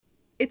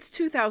It's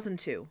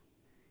 2002.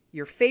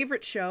 Your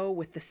favorite show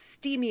with the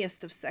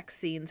steamiest of sex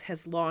scenes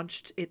has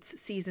launched its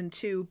season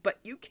 2, but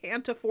you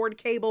can't afford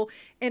cable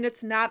and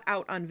it's not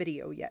out on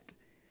video yet.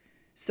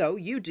 So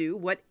you do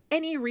what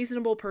any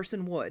reasonable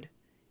person would.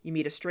 You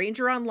meet a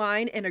stranger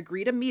online and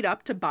agree to meet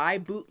up to buy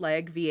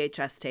bootleg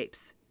VHS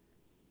tapes.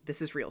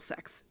 This is Real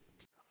Sex.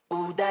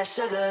 Ooh, that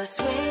sugar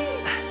sweet,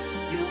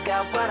 you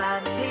got what I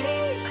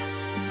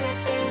need.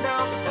 Sipping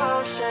on the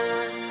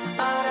potion,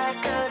 all that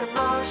good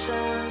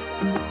emotion.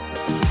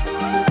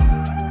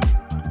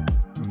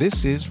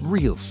 This is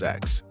Real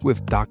Sex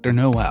with Dr.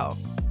 Noel.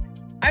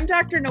 I'm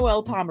Dr.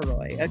 Noel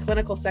Pomeroy, a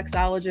clinical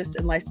sexologist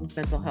and licensed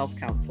mental health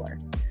counselor.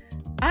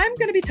 I'm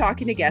going to be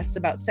talking to guests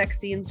about sex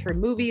scenes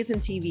from movies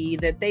and TV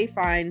that they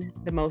find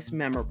the most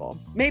memorable.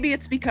 Maybe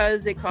it's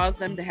because it caused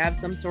them to have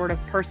some sort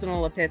of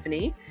personal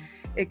epiphany.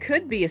 It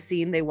could be a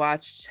scene they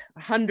watched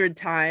 100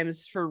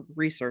 times for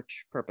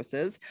research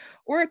purposes,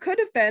 or it could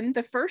have been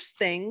the first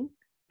thing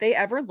they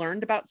ever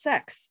learned about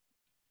sex.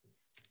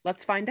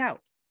 Let's find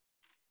out.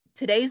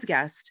 Today's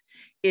guest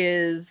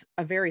is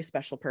a very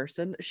special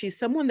person. She's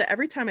someone that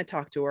every time I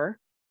talk to her,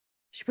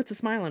 she puts a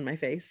smile on my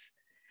face.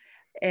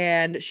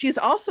 And she's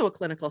also a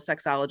clinical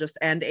sexologist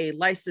and a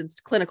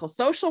licensed clinical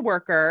social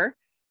worker,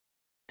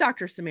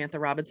 Dr. Samantha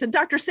Robinson.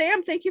 Dr.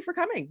 Sam, thank you for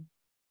coming.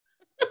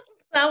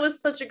 That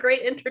was such a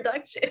great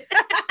introduction.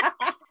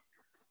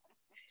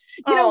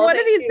 One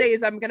of these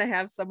days I'm going to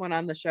have someone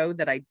on the show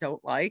that I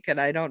don't like,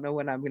 and I don't know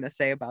what I'm going to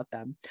say about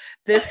them.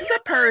 This is a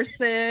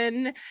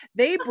person,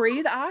 they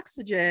breathe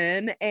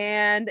oxygen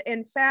and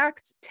in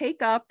fact,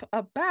 take up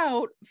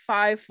about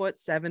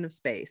 5'7" of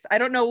space. I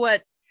don't know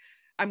what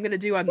I'm going to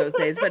do on those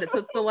days, but it's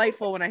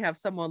delightful when I have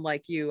someone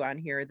like you on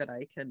here that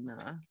I can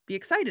be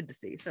excited to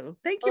see. So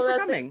thank you for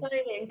coming.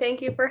 Exciting.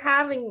 Thank you for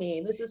having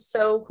me. This is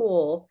so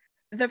cool.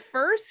 The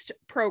first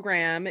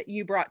program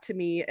you brought to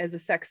me as a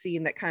sex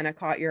scene that kind of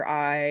caught your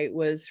eye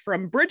was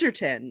from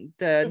Bridgerton,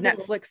 the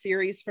Netflix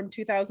series from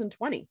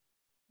 2020.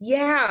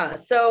 Yeah.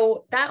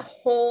 So that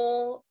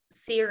whole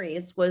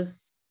series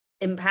was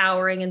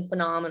empowering and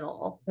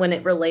phenomenal when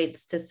it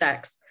relates to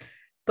sex.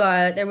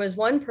 But there was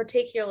one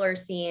particular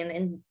scene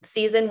in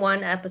season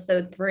 1,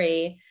 episode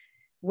 3,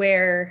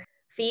 where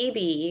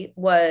Phoebe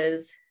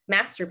was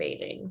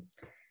masturbating.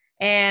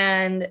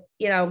 And,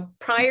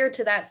 prior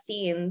to that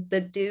scene,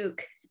 the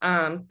Duke,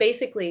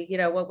 basically,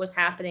 what was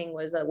happening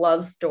was a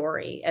love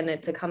story, and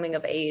it's a coming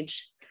of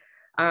age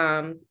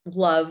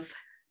love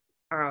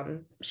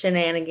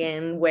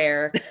shenanigan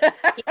where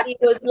he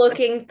was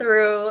looking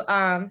through,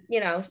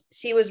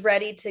 she was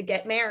ready to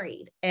get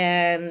married.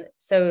 And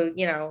so,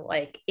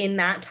 in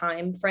that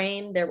time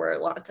frame, there were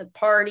lots of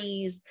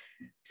parties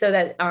so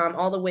that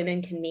all the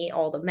women can meet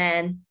all the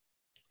men.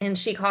 And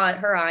she caught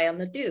her eye on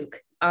the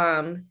Duke.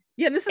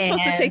 Yeah, this is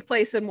supposed to take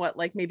place in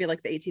maybe the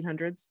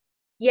 1800s?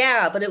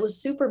 Yeah, but it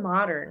was super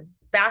modern.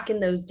 Back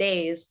in those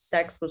days,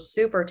 sex was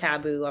super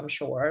taboo, I'm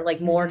sure,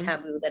 more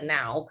taboo than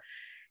now.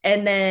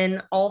 And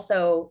then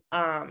also,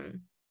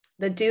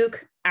 the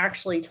Duke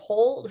actually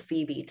told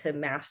Phoebe to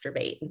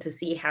masturbate and to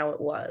see how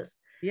it was.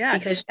 Yeah,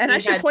 and I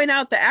should point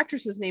out the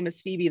actress's name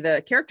is Phoebe.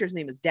 The character's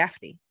name is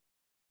Daphne.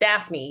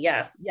 Daphne,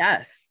 yes.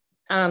 Yes.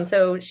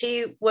 So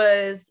she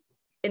was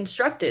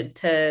instructed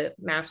to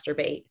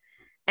masturbate.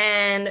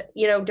 And,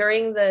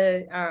 during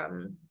the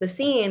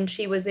scene,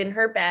 she was in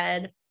her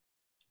bed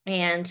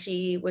and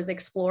she was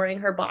exploring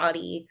her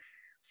body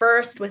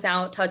first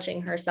without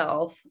touching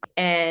herself.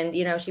 And,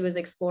 she was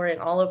exploring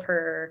all of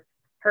her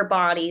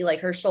body, like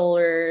her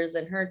shoulders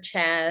and her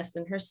chest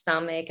and her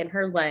stomach and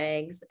her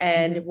legs.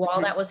 And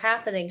while that was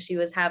happening, she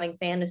was having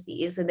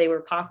fantasies and they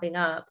were popping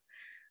up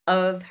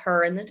of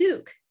her and the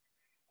Duke.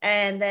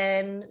 And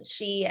then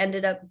she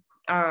ended up,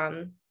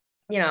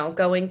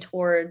 going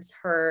towards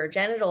her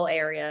genital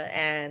area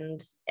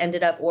and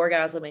ended up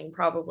orgasming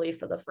probably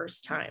for the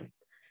first time.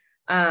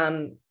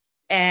 And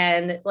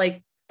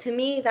to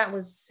me, that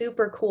was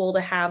super cool to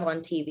have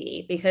on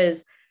TV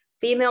because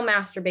female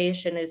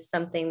masturbation is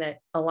something that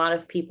a lot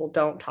of people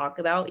don't talk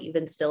about,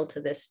 even still to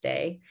this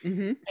day.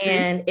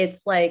 And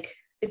it's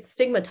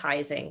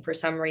stigmatizing for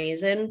some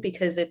reason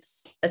because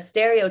it's a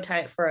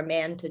stereotype for a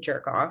man to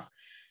jerk off,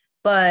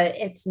 but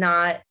it's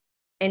not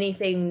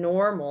anything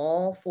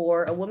normal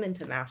for a woman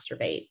to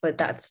masturbate, but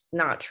that's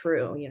not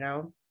true,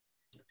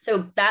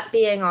 So that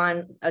being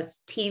on a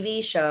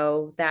TV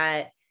show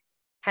that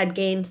had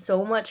gained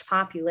so much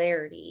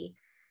popularity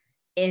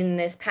in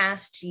this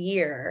past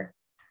year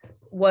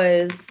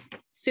was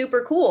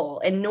super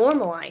cool and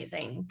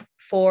normalizing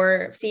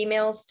for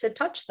females to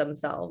touch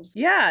themselves.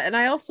 Yeah. And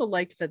I also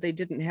liked that they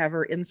didn't have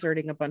her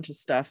inserting a bunch of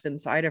stuff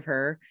inside of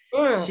her.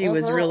 She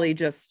was really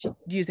just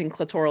using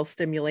clitoral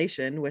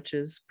stimulation, which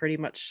is pretty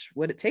much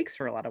what it takes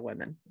for a lot of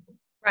women.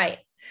 Right.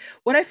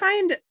 What I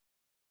find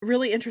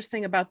really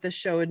interesting about this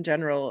show in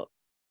general,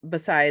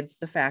 besides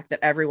the fact that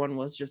everyone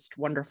was just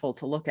wonderful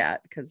to look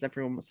at because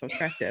everyone was so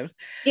attractive.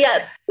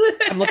 Yes.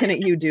 I'm looking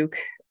at you, Duke.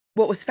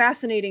 What was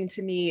fascinating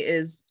to me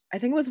is I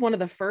think it was one of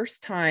the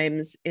first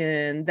times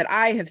that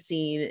I have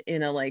seen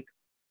in a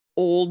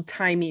old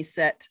timey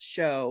set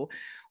show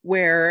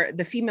where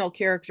the female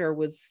character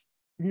was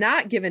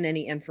not given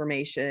any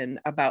information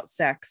about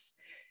sex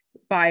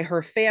by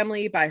her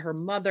family, by her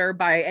mother,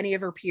 by any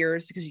of her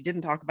peers, because you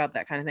didn't talk about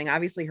that kind of thing.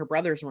 Obviously, her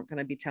brothers weren't going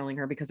to be telling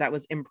her because that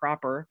was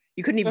improper.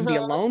 You couldn't even be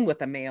alone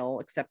with a male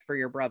except for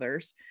your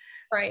brothers.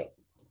 Right.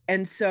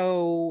 And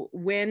so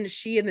when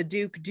she and the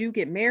Duke do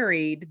get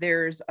married,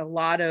 there's a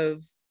lot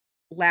of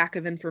lack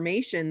of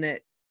information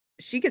that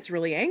she gets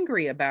really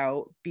angry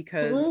about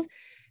because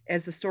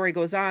as the story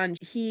goes on,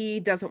 he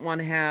doesn't want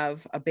to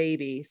have a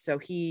baby. So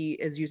he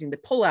is using the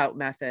pull-out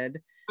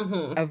method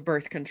of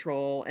birth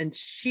control. And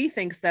she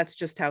thinks that's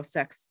just how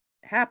sex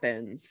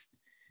happens.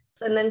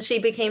 And then she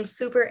became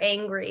super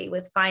angry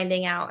with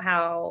finding out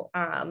how,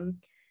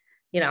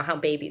 how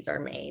babies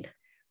are made.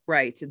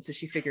 Right. And so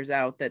she figures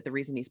out that the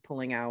reason he's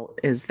pulling out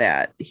is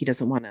that he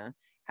doesn't want to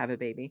have a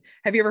baby.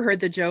 Have you ever heard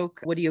the joke,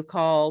 what do you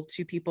call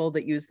two people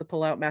that use the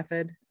pull-out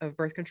method of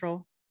birth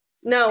control?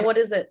 No, what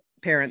is it?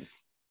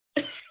 Parents.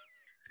 It's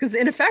because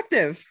it's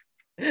ineffective.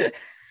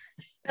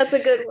 That's a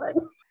good one.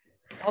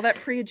 All that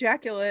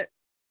pre-ejaculate,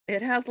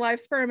 it has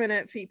live sperm in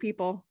it,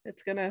 people.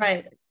 It's gonna.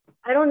 Right.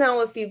 I don't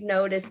know if you've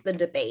noticed the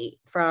debate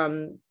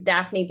from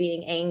Daphne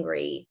being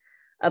angry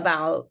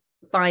about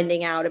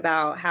finding out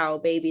about how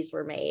babies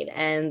were made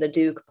and the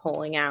Duke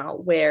pulling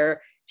out,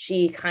 where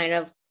she kind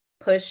of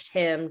pushed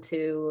him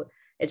to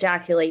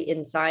ejaculate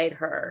inside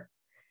her.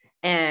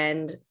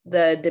 And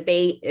the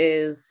debate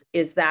is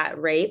that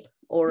rape,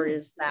 or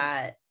is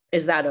that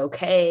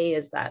okay?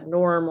 Is that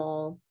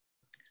normal?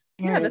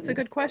 Yeah, that's a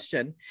good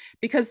question,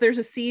 because there's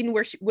a scene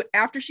where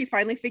after she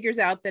finally figures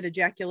out that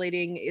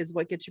ejaculating is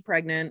what gets you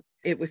pregnant,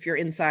 if you're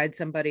inside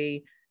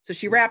somebody, so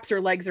she wraps her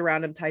legs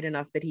around him tight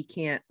enough that he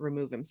can't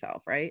remove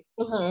himself, right?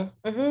 I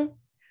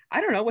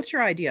don't know. What's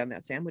your idea on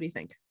that, Sam? What do you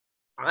think?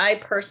 I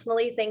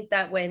personally think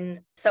that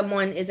when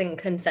someone isn't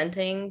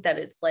consenting, that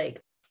it's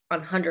like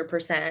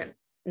 100%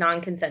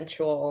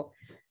 non-consensual,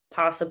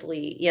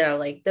 possibly,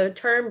 like the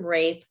term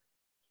rape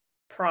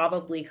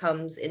probably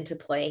comes into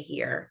play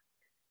here.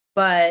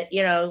 But,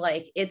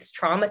 like it's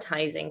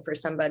traumatizing for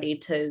somebody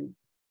to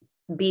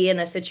be in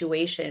a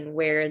situation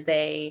where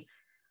they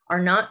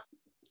are not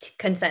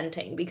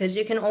consenting, because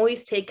you can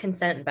always take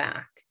consent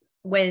back.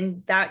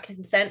 When that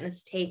consent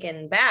is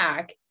taken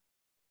back,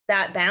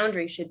 that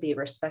boundary should be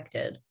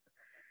respected.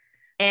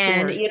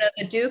 And,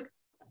 the Duke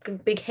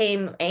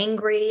became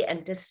angry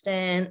and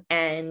distant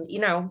and,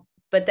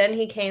 but then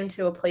he came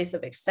to a place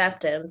of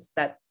acceptance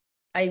that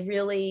I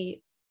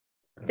really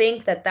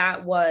think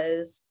that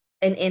was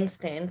an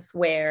instance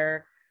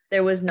where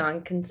there was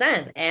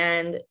non-consent.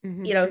 And,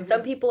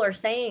 some people are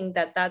saying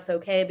that that's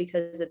okay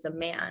because it's a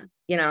man,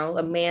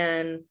 a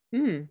man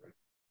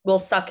will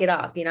suck it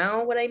up. You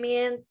know what I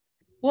mean?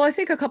 Well, I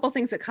think a couple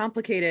things that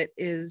complicate it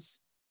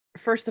is,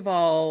 first of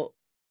all,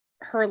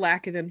 her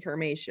lack of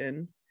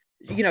information.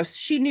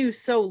 She knew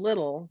so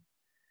little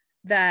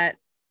that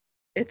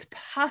it's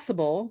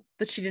possible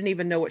that she didn't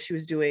even know what she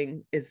was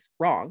doing is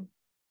wrong.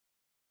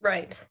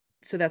 Right.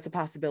 So that's a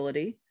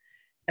possibility.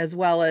 As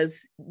well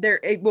as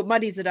what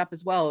muddies it up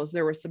as well is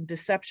there was some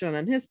deception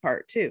on his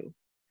part too.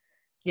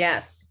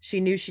 Yes.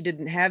 She knew she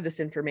didn't have this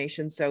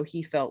information, so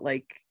he felt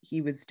like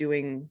he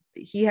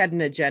had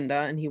an agenda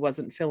and he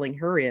wasn't filling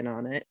her in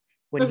on it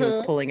when he was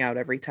pulling out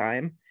every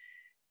time.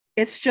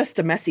 It's just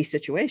a messy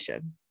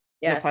situation.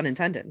 Yes. No pun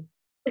intended.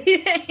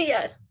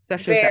 Yes.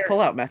 Especially with that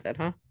pull-out method,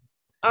 huh?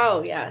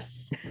 Oh,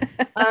 yes.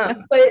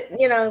 But,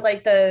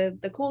 like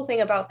the cool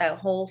thing about that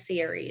whole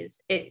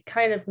series, it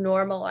kind of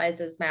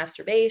normalizes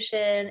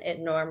masturbation.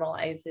 It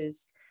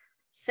normalizes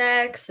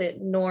sex.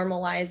 It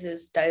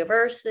normalizes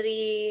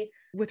diversity.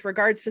 With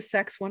regards to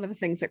sex, one of the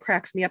things that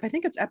cracks me up, I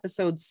think it's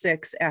episode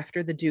 6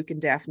 after the Duke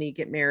and Daphne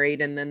get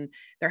married and then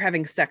they're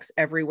having sex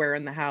everywhere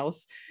in the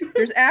house.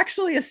 There's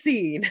actually a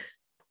scene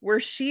where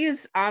she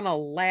is on a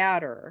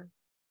ladder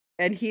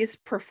and he's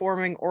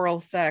performing oral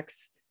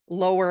sex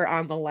lower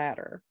on the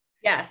ladder.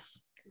 Yes.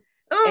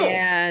 Oh,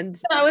 and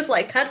I was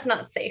like, that's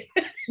not safe.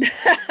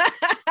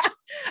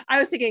 I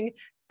was thinking,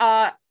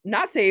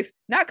 not safe,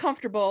 not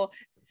comfortable.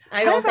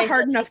 I have a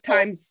hard enough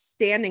time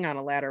standing on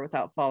a ladder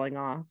without falling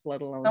off,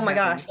 let alone. Oh my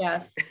gosh,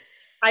 yes.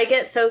 I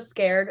get so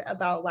scared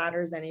about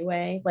ladders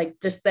anyway. Like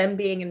just them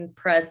being in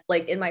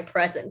my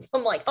presence.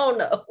 I'm like, oh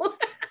no.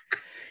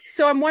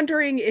 So I'm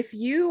wondering, if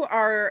you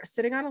are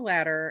sitting on a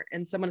ladder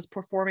and someone is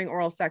performing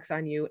oral sex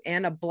on you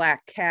and a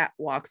black cat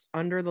walks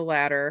under the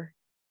ladder,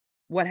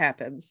 what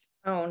happens?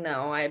 Oh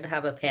no, I'd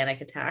have a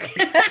panic attack.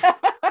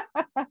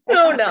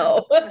 Oh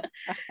no.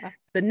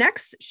 The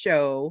next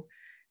show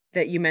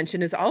that you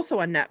mentioned is also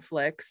on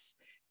Netflix,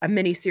 a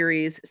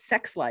miniseries,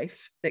 Sex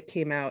Life, that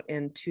came out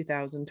in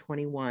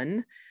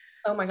 2021.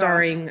 Oh my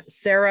starring gosh.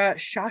 Sarah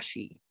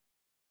Shashi.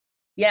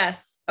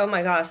 Yes. Oh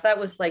my gosh, that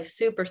was like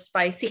super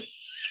spicy.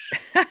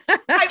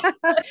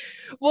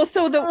 Well,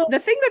 so the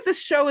thing that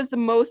this show is the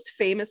most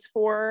famous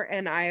for,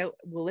 and I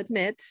will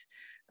admit,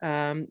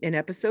 in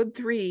episode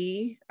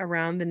 3,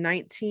 around the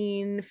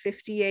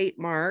 1958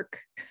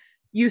 mark,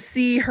 you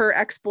see her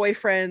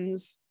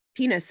ex-boyfriend's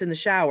penis in the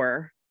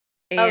shower,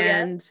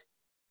 and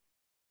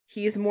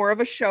he's more of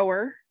a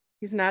shower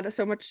He's not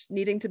so much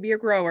needing to be a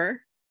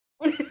grower.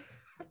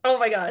 Oh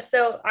my gosh.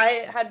 So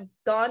I had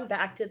gone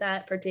back to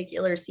that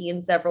particular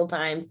scene several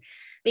times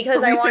because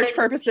For I research wanted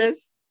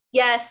purposes.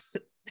 yes.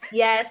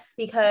 Yes,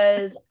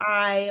 because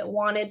I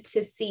wanted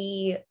to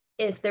see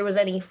if there was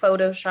any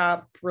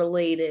Photoshop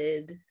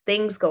related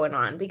things going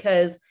on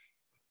because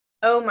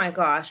oh my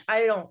gosh,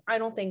 I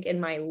don't think in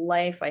my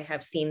life I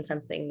have seen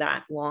something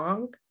that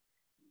long.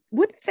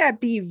 Wouldn't that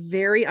be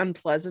very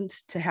unpleasant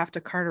to have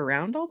to cart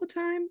around all the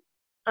time?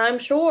 I'm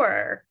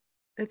sure.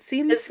 It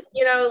seems,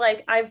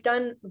 Like I've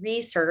done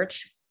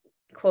research,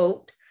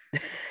 quote,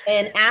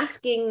 and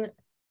asking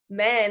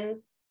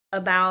men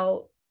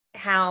about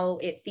how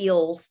it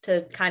feels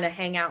to kind of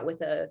hang out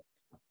with a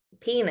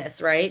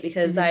penis, right?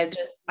 Because Mhm.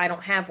 I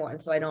don't have one,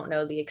 so I don't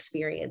know the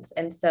experience.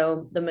 And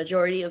so the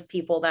majority of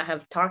people that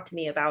have talked to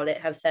me about it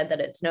have said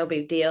that it's no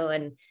big deal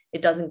and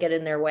it doesn't get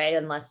in their way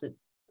unless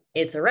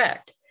it's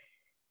erect.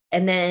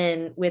 And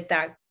then with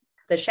that,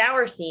 the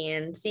shower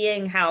scene,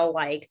 seeing how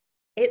like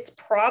it's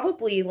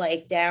probably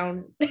like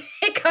down,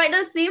 it kind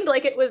of seemed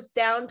like it was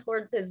down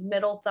towards his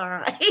middle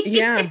thigh.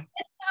 yeah.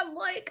 I'm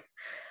like,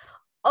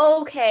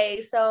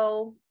 okay,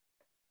 so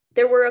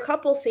there were a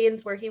couple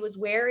scenes where he was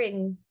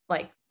wearing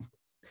like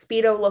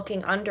Speedo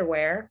looking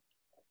underwear,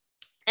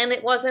 and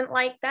it wasn't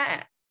like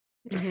that.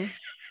 Mhm.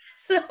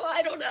 So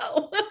I don't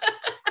know.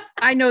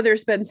 I know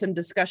there's been some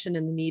discussion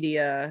in the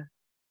media,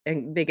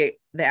 and the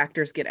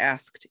actors get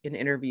asked in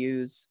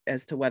interviews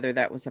as to whether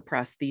that was a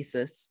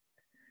prosthesis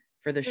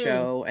for the Hmm.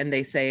 show, and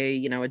they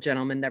say, a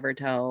gentleman never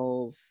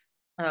tells.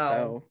 Oh,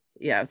 So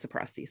yeah, it's a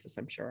prosthesis,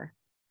 I'm sure.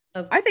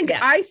 oh, yeah.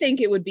 I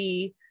think it would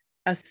be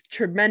a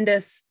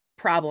tremendous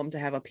problem to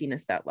have a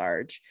penis that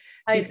large,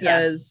 Yes.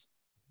 because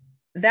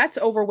that's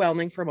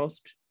overwhelming for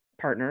most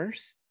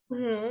partners,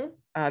 Mhm.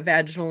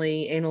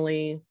 vaginally,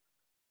 anally,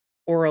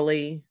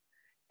 orally,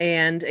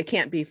 and it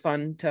can't be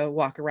fun to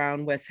walk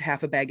around with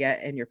half a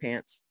baguette in your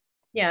pants.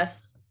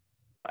 Yes.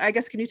 I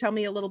guess, can you tell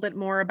me a little bit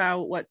more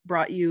about what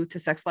brought you to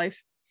sex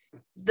life?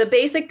 The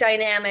basic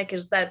dynamic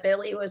is that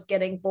Billie was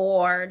getting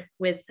bored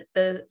with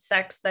the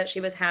sex that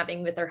she was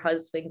having with her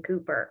husband,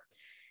 Cooper.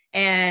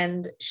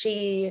 And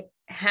she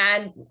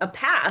had a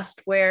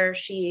past where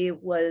she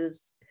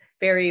was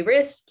very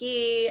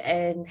risky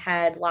and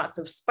had lots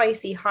of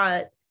spicy,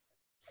 hot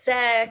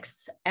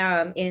sex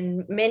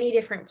in many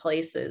different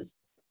places,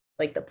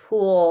 like the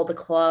pool, the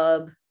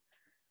club,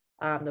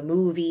 the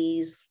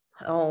movies,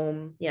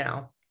 home,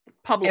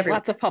 Public, everywhere.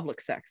 lots of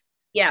public sex.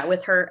 Yeah,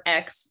 with her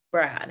ex,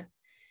 Brad.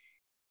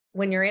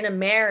 When you're in a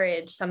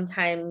marriage,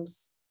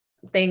 sometimes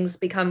things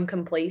become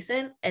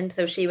complacent. And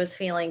so she was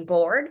feeling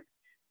bored.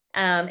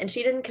 And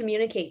she didn't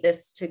communicate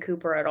this to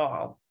Cooper at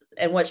all.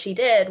 And what she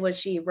did was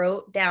she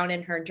wrote down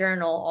in her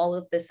journal all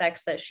of the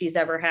sex that she's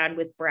ever had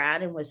with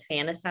Brad and was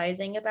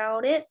fantasizing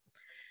about it.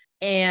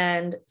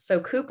 And so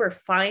Cooper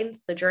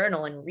finds the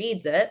journal and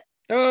reads it.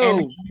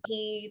 And Oh,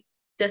 he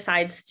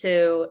decides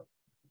to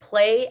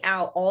play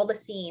out all the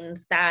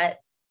scenes that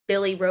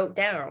Billie wrote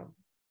down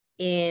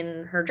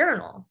in her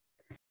journal.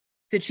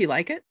 did she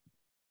like it?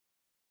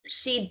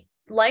 She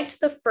liked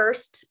the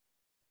first,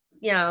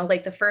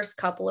 like the first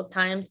couple of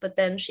times, but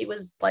then she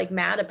was like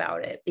mad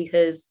about it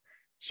because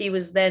she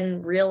was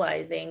then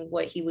realizing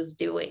what he was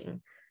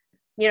doing.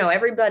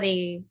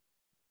 Everybody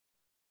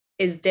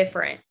is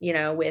different,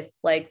 with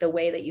like the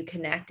way that you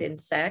connect in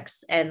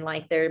sex. And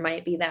like there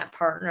might be that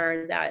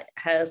partner that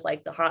has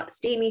like the hot,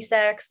 steamy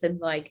sex and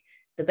like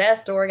the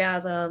best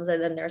orgasms.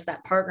 And then there's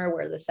that partner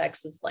where the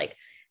sex is like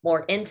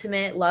more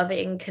intimate,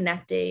 loving,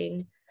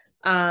 connecting.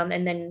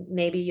 And then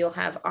maybe you'll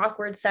have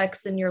awkward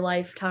sex in your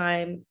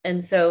lifetime.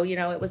 And so,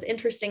 it was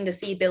interesting to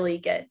see Billie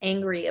get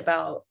angry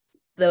about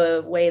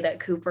the way that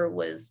Cooper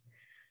was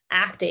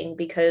acting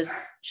because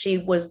she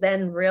was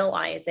then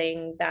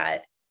realizing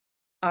that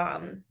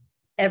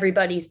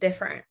everybody's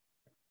different.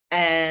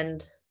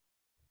 And,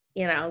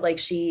 like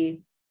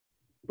she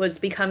was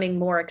becoming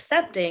more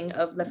accepting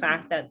of the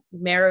fact that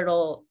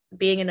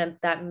being in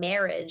that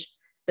marriage,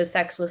 the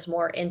sex was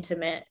more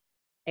intimate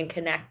and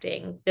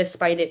connecting,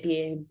 despite it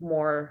being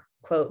more,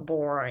 quote,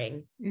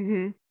 boring.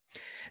 Mm-hmm.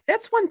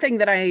 That's one thing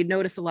that I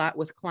notice a lot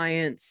with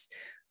clients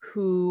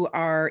who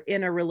are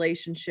in a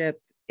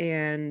relationship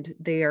and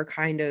they are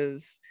kind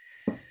of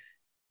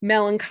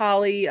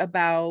melancholy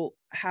about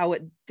how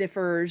it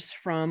differs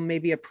from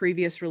maybe a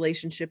previous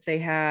relationship they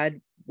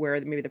had, where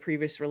maybe the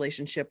previous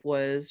relationship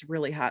was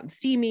really hot and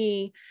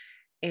steamy,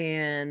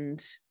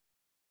 and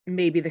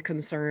maybe the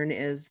concern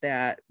is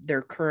that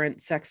their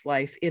current sex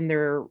life in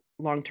their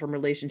long-term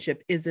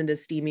relationship isn't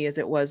as steamy as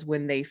it was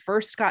when they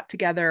first got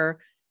together.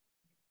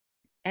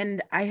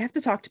 And I have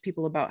to talk to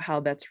people about how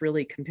that's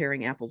really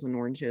comparing apples and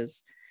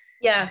oranges.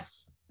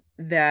 Yes.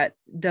 That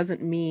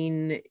doesn't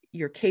mean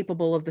you're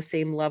capable of the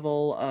same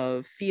level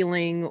of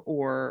feeling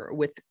or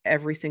with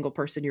every single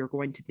person you're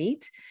going to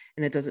meet.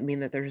 And it doesn't mean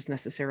that there's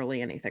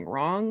necessarily anything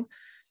wrong.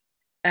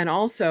 And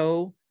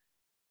also,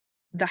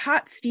 the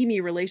hot, steamy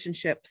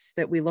relationships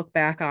that we look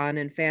back on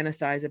and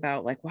fantasize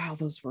about, like, wow,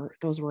 those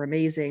were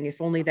amazing.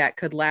 If only that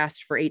could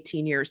last for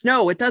 18 years.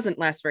 No, it doesn't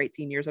last for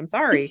 18 years. I'm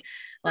sorry.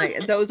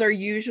 Like, those are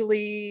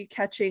usually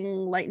catching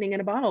lightning in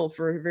a bottle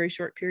for a very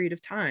short period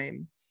of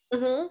time.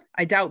 Mm-hmm.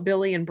 I doubt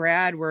Billy and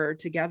Brad were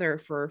together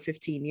for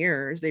 15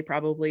 years. They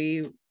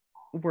probably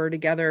were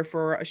together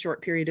for a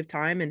short period of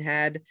time and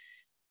had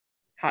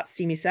hot,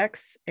 steamy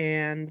sex.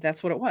 And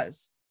that's what it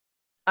was.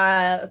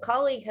 A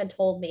colleague had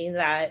told me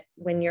that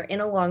when you're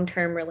in a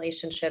long-term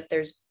relationship,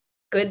 there's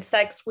good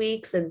sex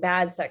weeks and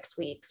bad sex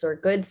weeks, or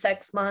good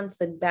sex months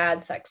and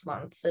bad sex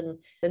months. And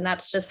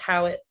that's just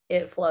how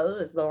it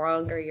flows the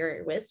longer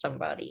you're with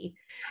somebody.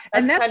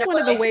 And that's one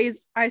of the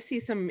ways I see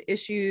some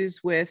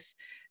issues with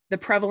the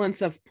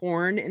prevalence of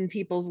porn in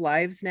people's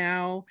lives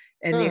now,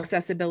 and the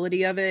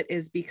accessibility of it,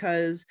 is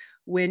because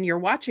when you're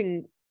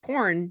watching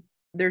porn,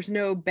 there's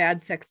no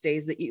bad sex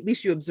days that at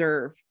least you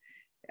observe.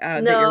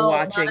 That you're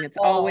watching. It's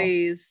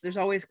always, there's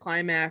always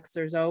climax,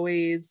 there's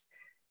always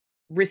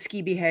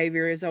risky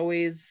behavior, there's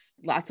always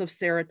lots of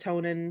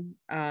serotonin.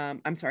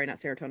 I'm sorry, not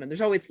serotonin. There's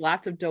always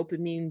lots of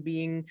dopamine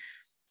being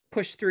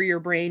pushed through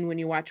your brain when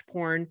you watch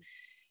porn.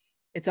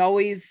 It's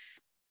always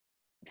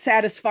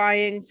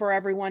satisfying for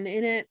everyone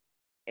in it,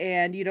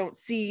 and you don't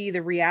see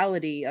the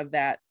reality of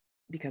that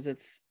because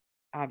it's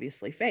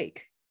obviously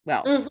fake.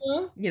 Well,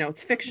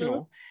 it's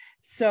fictional.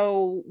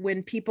 So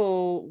when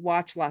people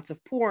watch lots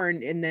of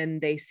porn and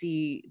then they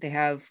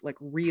have like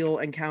real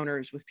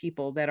encounters with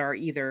people that are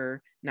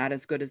either not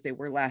as good as they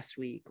were last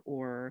week,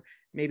 or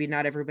maybe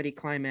not everybody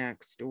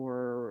climaxed,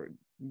 or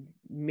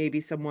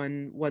maybe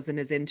someone wasn't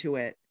as into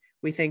it,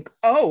 we think,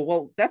 oh,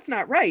 well, that's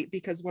not right,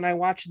 because when I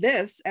watch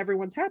this,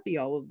 everyone's happy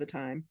all of the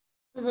time.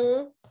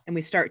 And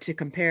we start to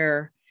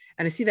compare,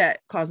 and I see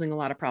that causing a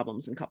lot of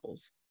problems in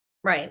couples.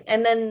 Right.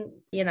 And then,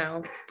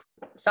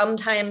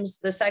 sometimes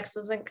the sex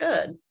isn't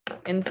good,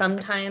 and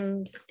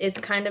sometimes it's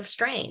kind of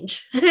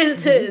strange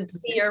to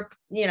see your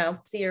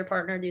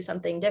partner do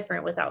something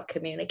different without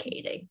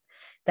communicating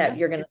that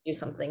you're going to do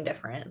something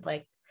different.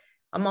 Like,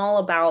 I'm all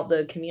about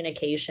the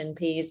communication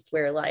piece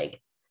where,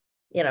 like,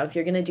 if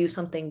you're going to do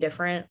something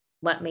different,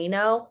 let me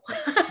know.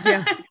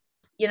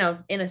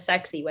 In a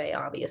sexy way,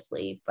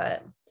 obviously,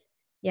 but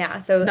yeah.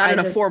 So not in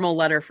a formal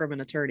letter from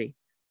an attorney.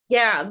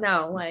 Yeah,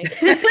 no, like.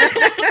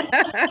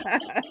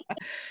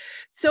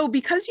 So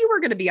because you were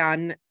going to be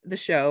on the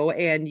show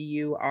and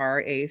you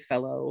are a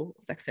fellow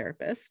sex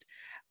therapist,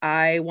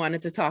 I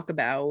wanted to talk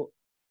about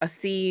a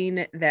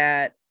scene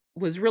that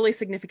was really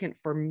significant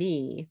for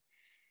me,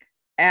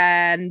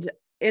 and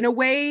in a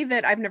way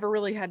that I've never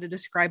really had to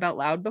describe out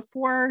loud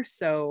before.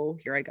 So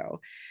here I go.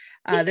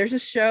 There's a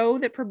show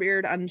that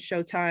premiered on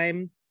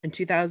Showtime in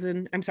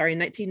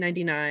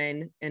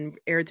 1999 and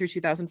aired through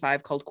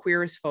 2005 called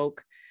Queer as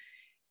Folk.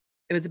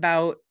 It was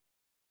about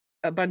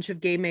a bunch of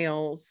gay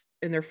males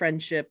in their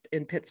friendship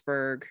in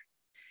Pittsburgh.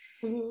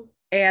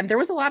 And there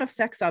was a lot of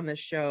sex on this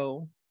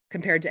show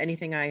compared to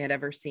anything I had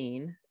ever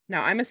seen.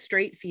 Now, I'm a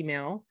straight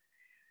female,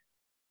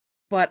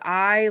 but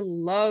I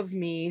love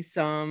me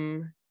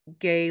some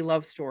gay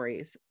love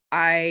stories.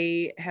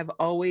 I have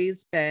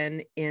always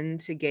been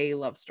into gay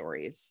love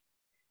stories.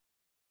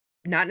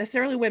 Not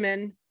necessarily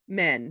women,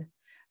 men.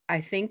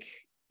 I think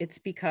it's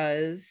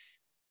because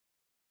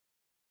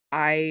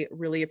I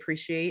really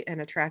appreciate an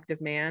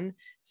attractive man.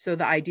 So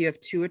the idea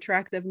of two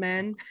attractive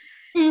men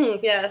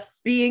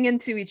being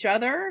into each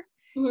other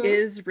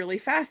is really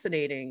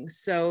fascinating.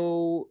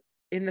 So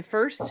in the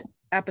first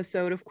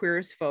episode of Queer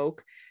as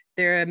Folk,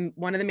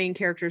 one of the main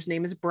characters'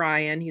 name is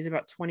Brian. He's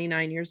about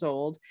 29 years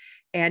old,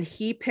 and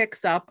he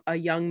picks up a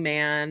young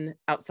man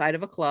outside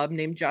of a club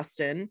named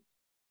Justin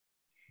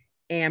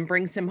and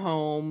brings him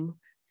home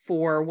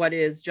for what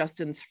is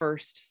Justin's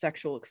first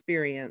sexual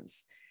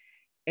experience.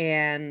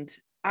 And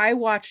I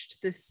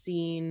watched this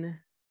scene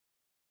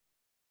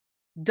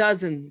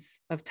dozens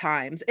of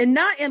times, and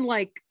not in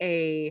like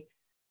I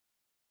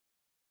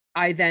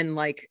then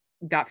like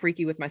got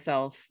freaky with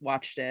myself,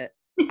 watched it.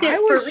 I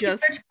was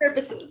just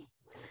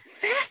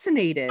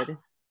fascinated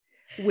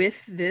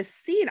with this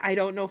scene. I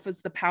don't know if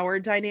it's the power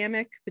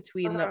dynamic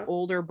between the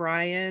older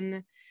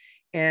Brian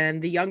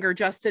and the younger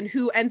Justin,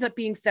 who ends up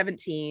being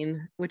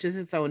 17, which is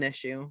its own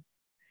issue.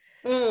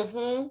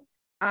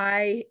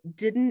 I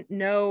didn't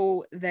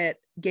know that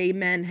gay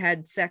men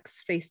had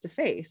sex face to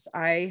face.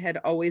 I had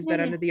always been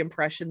under the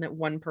impression that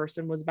one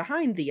person was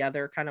behind the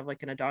other, kind of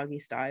like in a doggy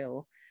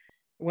style.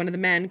 One of the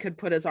men could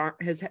put his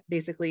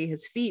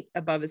feet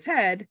above his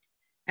head,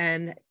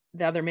 and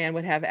the other man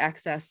would have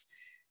access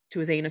to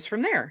his anus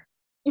from there.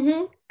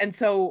 And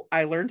so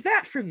I learned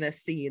that from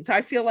this scene. So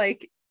I feel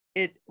like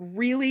it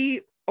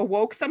really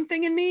awoke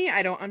something in me.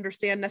 I don't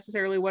understand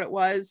necessarily what it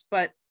was,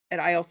 but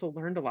I also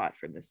learned a lot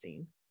from this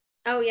scene.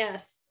 Oh,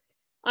 yes.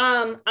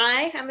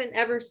 I haven't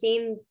ever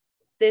seen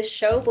this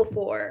show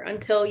before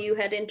until you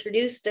had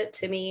introduced it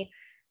to me.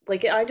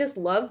 Like, I just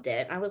loved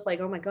it. I was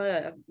like, oh my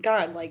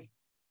God, like,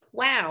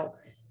 wow.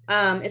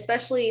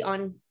 Especially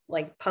on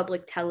like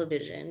public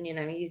television,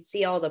 you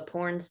see all the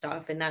porn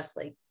stuff, and that's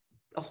like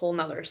a whole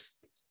nother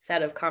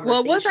set of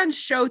conversations. Well, it was on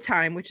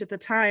Showtime, which at the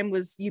time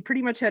was, you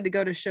pretty much had to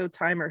go to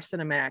Showtime or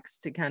Cinemax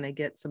to kind of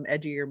get some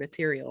edgier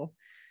material.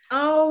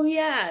 Oh,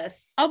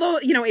 yes. Although,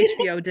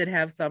 HBO did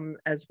have some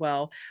as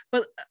well.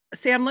 But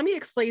Sam, let me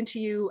explain to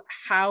you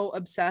how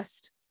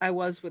obsessed I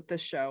was with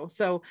this show.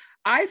 So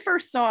I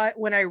first saw it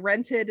when I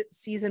rented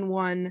season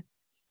 1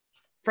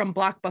 from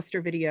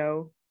Blockbuster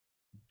Video.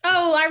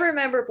 Oh, I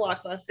remember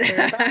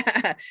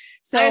Blockbuster.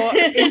 So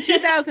in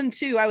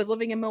 2002, I was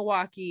living in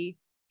Milwaukee.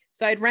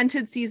 So I'd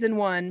rented season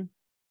 1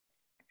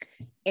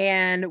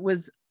 and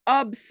was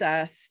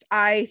obsessed.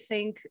 I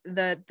think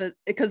that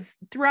because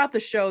throughout the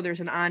show there's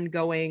an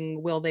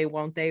ongoing will they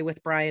won't they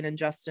with Brian and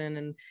Justin,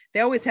 and they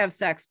always have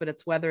sex, but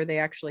it's whether they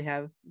actually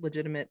have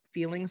legitimate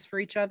feelings for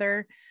each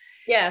other.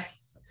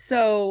 Yes.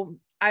 So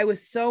I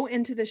was so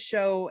into the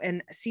show,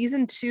 and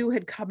season 2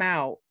 had come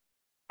out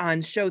on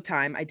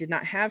Showtime. I did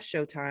not have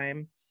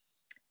Showtime,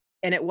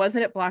 and it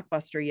wasn't at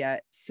Blockbuster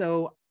yet.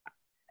 So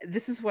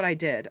this is what I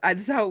did.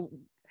 This is how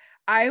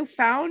I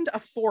found a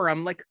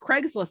forum. Like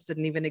Craigslist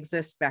didn't even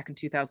exist back in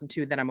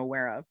 2002 that I'm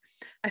aware of.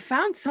 I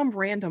found some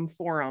random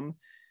forum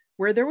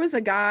where there was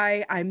a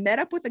guy, I met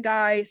up with a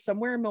guy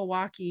somewhere in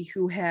Milwaukee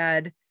who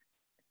had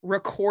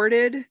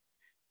recorded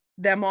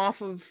them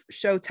off of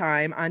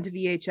Showtime onto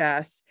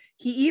VHS.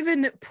 He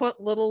even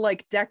put little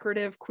like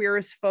decorative Queer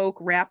as Folk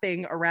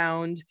wrapping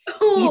around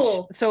each,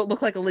 so it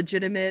looked like a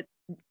legitimate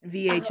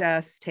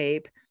VHS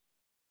tape.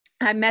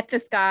 I met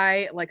this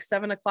guy like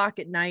 7:00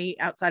 at night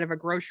outside of a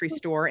grocery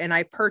store, and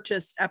I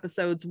purchased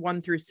episodes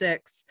 1 through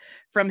 6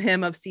 from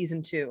him of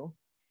season 2.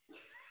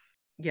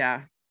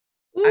 Yeah.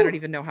 Ooh. I don't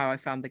even know how I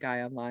found the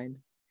guy online.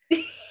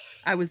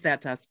 I was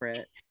that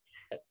desperate.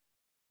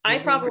 I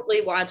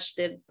probably watched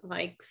it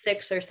like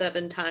 6 or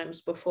 7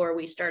 times before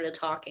we started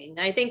talking.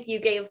 I think you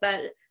gave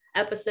that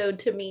episode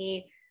to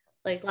me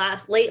like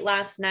late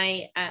last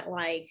night at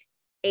like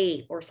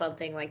 8 or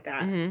something like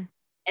that. Mm-hmm.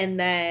 And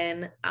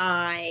then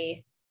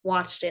I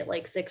watched it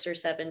like 6 or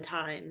 7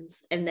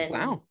 times, and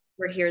then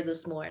we're here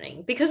this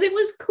morning because it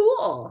was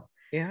cool.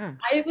 Yeah.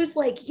 I was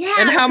like, yeah.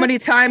 And how many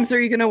times are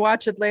you going to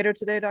watch it later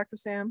today, Dr.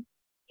 Sam?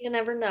 You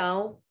never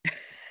know.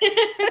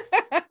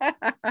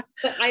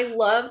 But I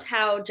loved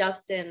how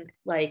Justin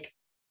like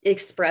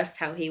expressed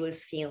how he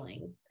was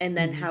feeling, and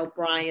then how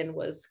Brian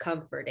was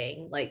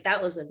comforting. Like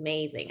that was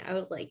amazing. I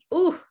was like,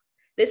 ooh,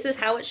 this is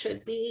how it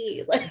should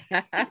be.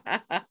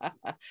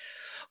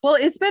 Well,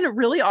 it's been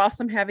really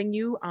awesome having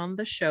you on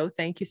the show.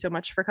 Thank you so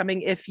much for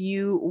coming. If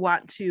you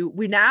want to,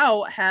 we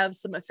now have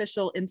some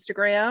official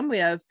Instagram. We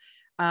have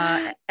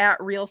at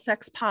Real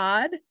Sex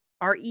Pod,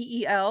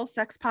 REEL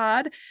Sex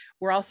Pod.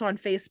 We're also on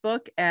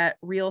Facebook at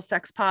Real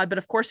Sex Pod, but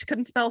of course you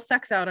couldn't spell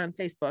sex out on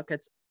Facebook.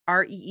 It's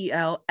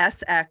REELSXPOD.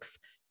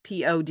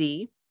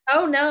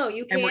 Oh no,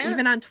 you can't. And we're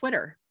even on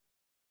Twitter.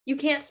 You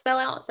can't spell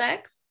out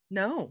sex?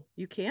 No,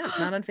 you can't.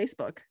 Not on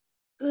Facebook.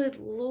 Good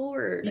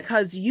Lord.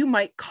 Because you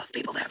might cause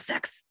people to have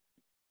sex.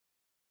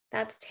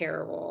 That's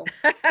terrible.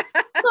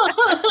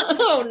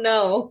 Oh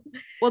no.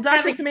 Well,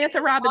 Dr.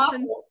 Samantha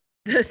Robinson,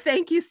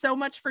 thank you so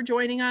much for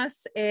joining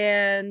us,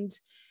 and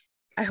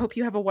I hope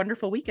you have a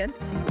wonderful weekend.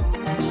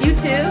 You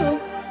too.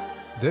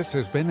 This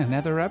has been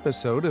another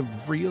episode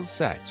of Real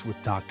Sex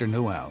with Dr.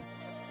 Noel.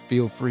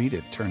 Feel free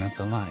to turn up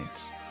the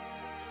lights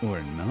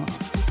or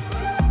not.